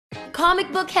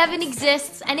Comic book heaven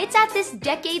exists, and it's at this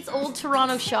decades-old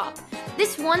Toronto shop.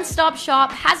 This one-stop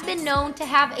shop has been known to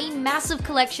have a massive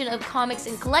collection of comics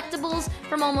and collectibles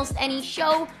from almost any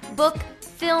show, book,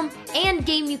 film, and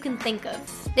game you can think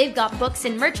of. They've got books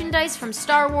and merchandise from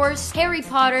Star Wars, Harry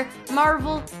Potter,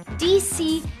 Marvel,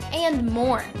 DC, and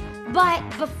more. But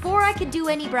before I could do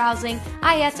any browsing,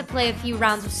 I had to play a few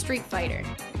rounds of Street Fighter.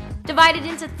 Divided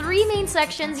into 3 main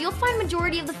sections, you'll find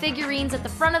majority of the figurines at the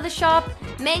front of the shop,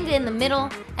 manga in the middle,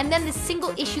 and then the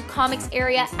single-issue comics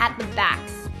area at the back.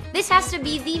 This has to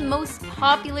be the most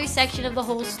popular section of the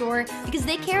whole store because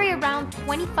they carry around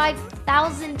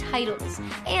 25,000 titles,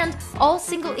 and all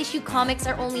single-issue comics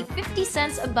are only 50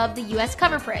 cents above the US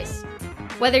cover price.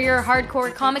 Whether you're a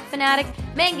hardcore comic fanatic,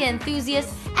 manga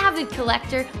enthusiast, avid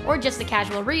collector, or just a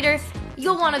casual reader,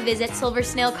 you'll want to visit Silver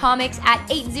Snail Comics at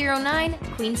 809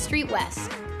 Queen Street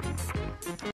West.